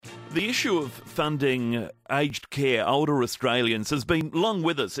The issue of funding aged care, older Australians, has been long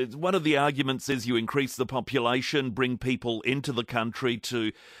with us. One of the arguments is you increase the population, bring people into the country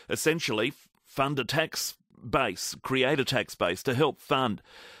to essentially fund a tax base, create a tax base to help fund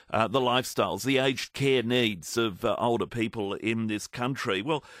the lifestyles, the aged care needs of older people in this country.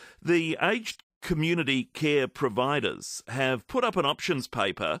 Well, the aged community care providers have put up an options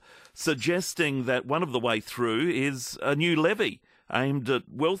paper suggesting that one of the way through is a new levy aimed at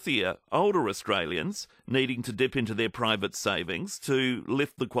wealthier, older Australians needing to dip into their private savings to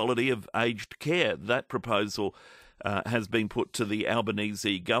lift the quality of aged care. That proposal has been put to the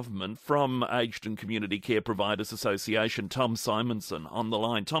Albanese government. From Aged and Community Care Providers Association, Tom Simonson on the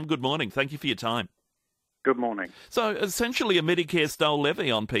line. Tom, good morning. Thank you for your time. Good morning. So essentially a Medicare-style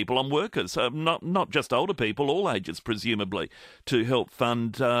levy on people, on workers, not just older people, all ages presumably, to help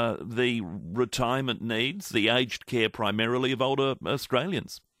fund the retirement needs, the aged care primarily of older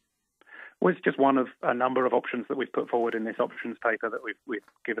Australians. Well, it's just one of a number of options that we've put forward in this options paper that we've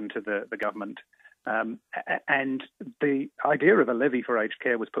given to the government. And the idea of a levy for aged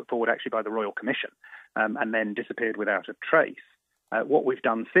care was put forward actually by the Royal Commission and then disappeared without a trace. What we've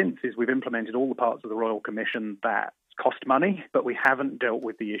done since is we've implemented all the parts of the Royal Commission that cost money, but we haven't dealt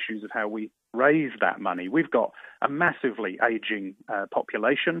with the issues of how we raise that money. We've got a massively ageing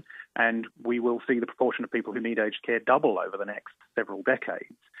population, and we will see the proportion of people who need aged care double over the next several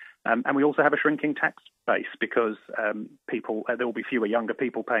decades. And we also have a shrinking tax base because there will be fewer younger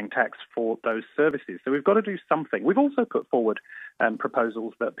people paying tax for those services. So we've got to do something. We've also put forward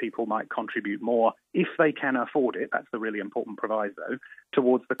proposals that people might contribute more if they can afford it. That's the really important proviso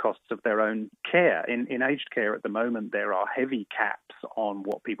towards the costs of their own care. In aged care at the moment, there are heavy caps on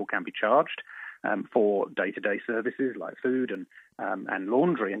what people can be charged for day-to-day services like food and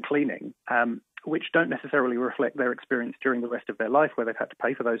laundry and cleaning. Which don't necessarily reflect their experience during the rest of their life, where they've had to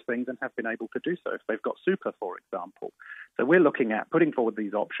pay for those things and have been able to do so if they've got super, for example. So we're looking at putting forward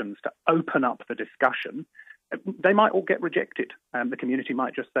these options to open up the discussion. They might all get rejected. The community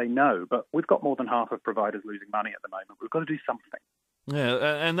might just say no, but we've got more than half of providers losing money at the moment. We've got to do something.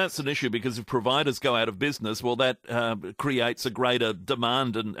 Yeah, and that's an issue because if providers go out of business, well, that creates a greater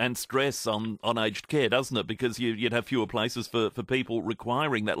demand and stress on aged care, doesn't it? Because you'd have fewer places for people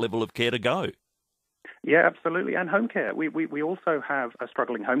requiring that level of care to go. Yeah, absolutely. And home care. We also have a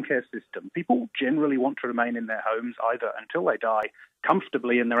struggling home care system. People generally want to remain in their homes either until they die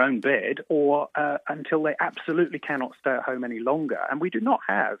comfortably in their own bed or until they absolutely cannot stay at home any longer. And we do not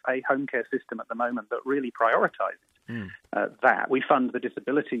have a home care system at the moment that really prioritises that. We fund the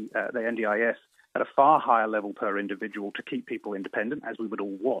disability, the NDIS, at a far higher level per individual to keep people independent, as we would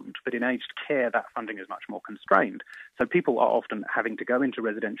all want. But in aged care, that funding is much more constrained. So people are often having to go into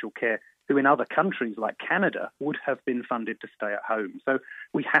residential care who in other countries like Canada would have been funded to stay at home. So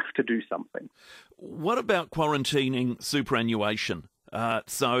we have to do something. What about quarantining superannuation?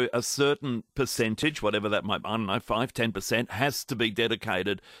 So a certain percentage, whatever that might be, I don't know, 5-10%, has to be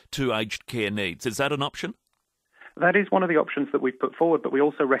dedicated to aged care needs. Is that an option? That is one of the options that we've put forward, but we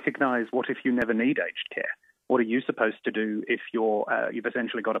also recognise what if you never need aged care? What are you supposed to do if you've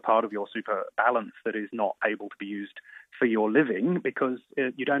essentially got a part of your super balance that is not able to be used for your living because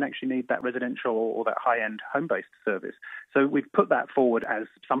you don't actually need that residential or that high-end home-based service? So we've put that forward as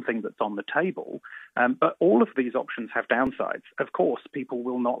something that's on the table, but all of these options have downsides. Of course, people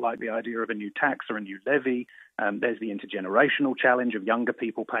will not like the idea of a new tax or a new levy. There's the intergenerational challenge of younger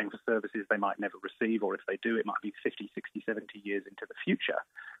people paying for services they might never receive, or if they do, it might be 50, 60, 70 years into the future.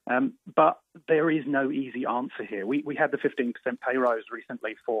 But there is no easy answer here. We had the 15% pay rise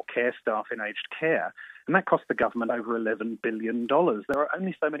recently for care staff in aged care, and that cost the government over $11 billion. There are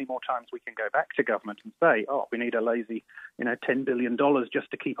only so many more times we can go back to government and say, oh, we need a lazy, $10 billion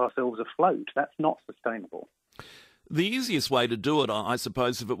just to keep ourselves afloat. That's not sustainable. The easiest way to do it, I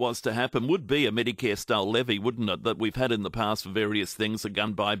suppose, if it was to happen, would be a Medicare-style levy, wouldn't it, that we've had in the past for various things, a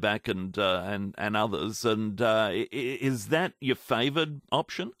gun buyback and others. And is that your favoured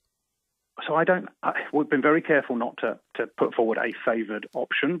option? So we've been very careful not to put forward a favoured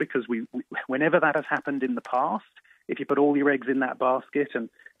option because whenever that has happened in the past, if you put all your eggs in that basket and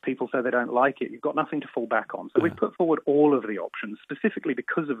people say they don't like it, you've got nothing to fall back on. So we've put forward all of the options specifically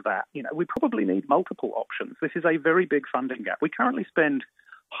because of that. We probably need multiple options. This is a very big funding gap. We currently spend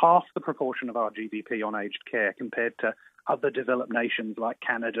half the proportion of our GDP on aged care compared to other developed nations like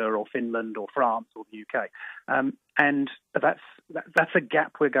Canada or Finland or France or the UK. And that's a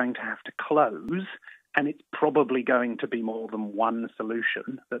gap we're going to have to close, and it's probably going to be more than one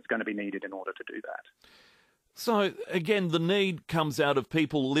solution that's going to be needed in order to do that. So, again, the need comes out of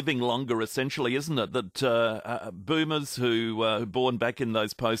people living longer, essentially, isn't it? That boomers who were born back in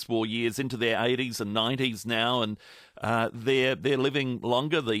those post-war years into their 80s and 90s now, and they're living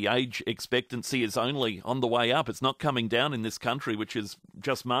longer. The age expectancy is only on the way up. It's not coming down in this country, which is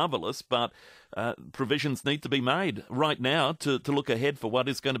just marvellous, but provisions need to be made right now to look ahead for what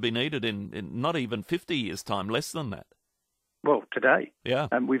is going to be needed in not even 50 years' time, less than that. Well, today. Yeah.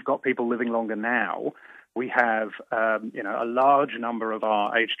 We've got people living longer now. We have, a large number of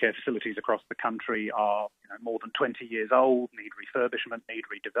our aged care facilities across the country are more than 20 years old, need refurbishment, need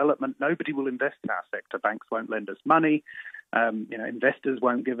redevelopment. Nobody will invest in our sector. Banks won't lend us money. Investors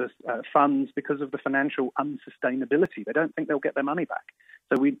won't give us funds because of the financial unsustainability. They don't think they'll get their money back.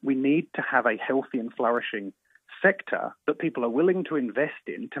 So we need to have a healthy and flourishing sector that people are willing to invest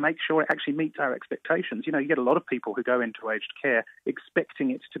in to make sure it actually meets our expectations. You get a lot of people who go into aged care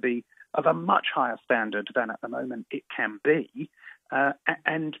expecting it to be of a much higher standard than at the moment it can be.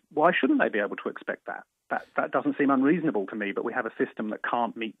 And why shouldn't they be able to expect that? That doesn't seem unreasonable to me, but we have a system that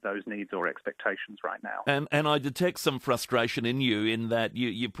can't meet those needs or expectations right now. And I detect some frustration in you in that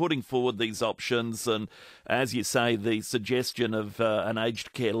you're putting forward these options, and as you say, the suggestion of an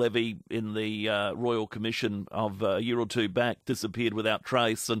aged care levy in the Royal Commission of a year or two back disappeared without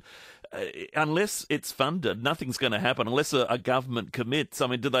trace. And unless it's funded, nothing's going to happen unless a government commits. I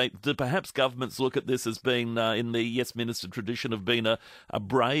mean, do perhaps governments look at this as being, in the Yes Minister tradition, of being a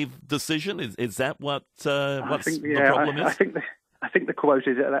brave decision? Is that what's the problem is? I think the quote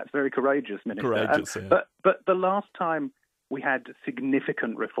is that's very courageous, Minister. Courageous, yeah. But the last time we had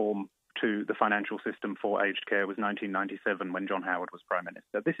significant reform to the financial system for aged care was 1997 when John Howard was Prime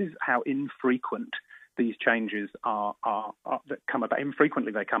Minister. This is how infrequent these changes that come about.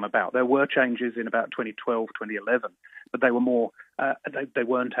 Infrequently they come about. There were changes in about 2012, 2011, but they were more. They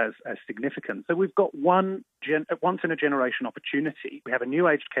weren't as significant. So we've got once in a generation opportunity. We have a new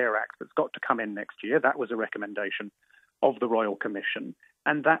Aged Care Act that's got to come in next year. That was a recommendation of the Royal Commission.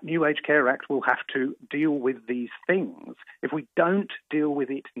 And that new Aged Care Act will have to deal with these things. If we don't deal with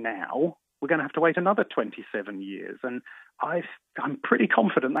it now, we're going to have to wait another 27 years. And I'm pretty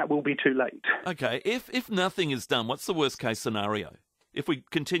confident that will be too late. Okay, if nothing is done, what's the worst case scenario? If we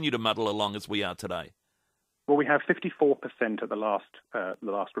continue to muddle along as we are today? Well, we have 54% at the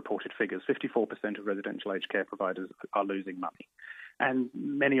last reported figures. 54% of residential aged care providers are losing money. And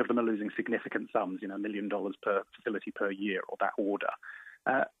many of them are losing significant sums, $1 million per facility per year or that order.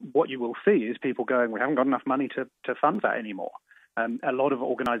 What you will see is people going, we haven't got enough money to fund that anymore. A lot of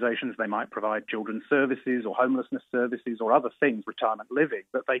organisations, they might provide children's services or homelessness services or other things, retirement living,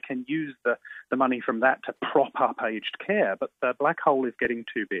 that they can use the money from that to prop up aged care. But the black hole is getting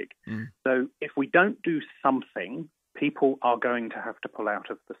too big. So if we don't do something, people are going to have to pull out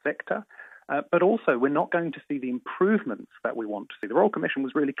of the sector. But also, we're not going to see the improvements that we want to see. The Royal Commission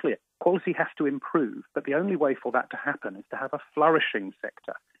was really clear. Quality has to improve, but the only way for that to happen is to have a flourishing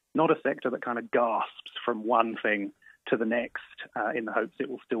sector, not a sector that kind of gasps from one thing to the next in the hopes it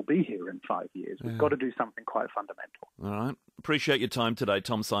will still be here in 5 years. We've got to do something quite fundamental. All right. Appreciate your time today,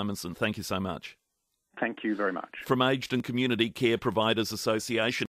 Tom Simonson. Thank you so much. Thank you very much. From Aged and Community Care Providers Association.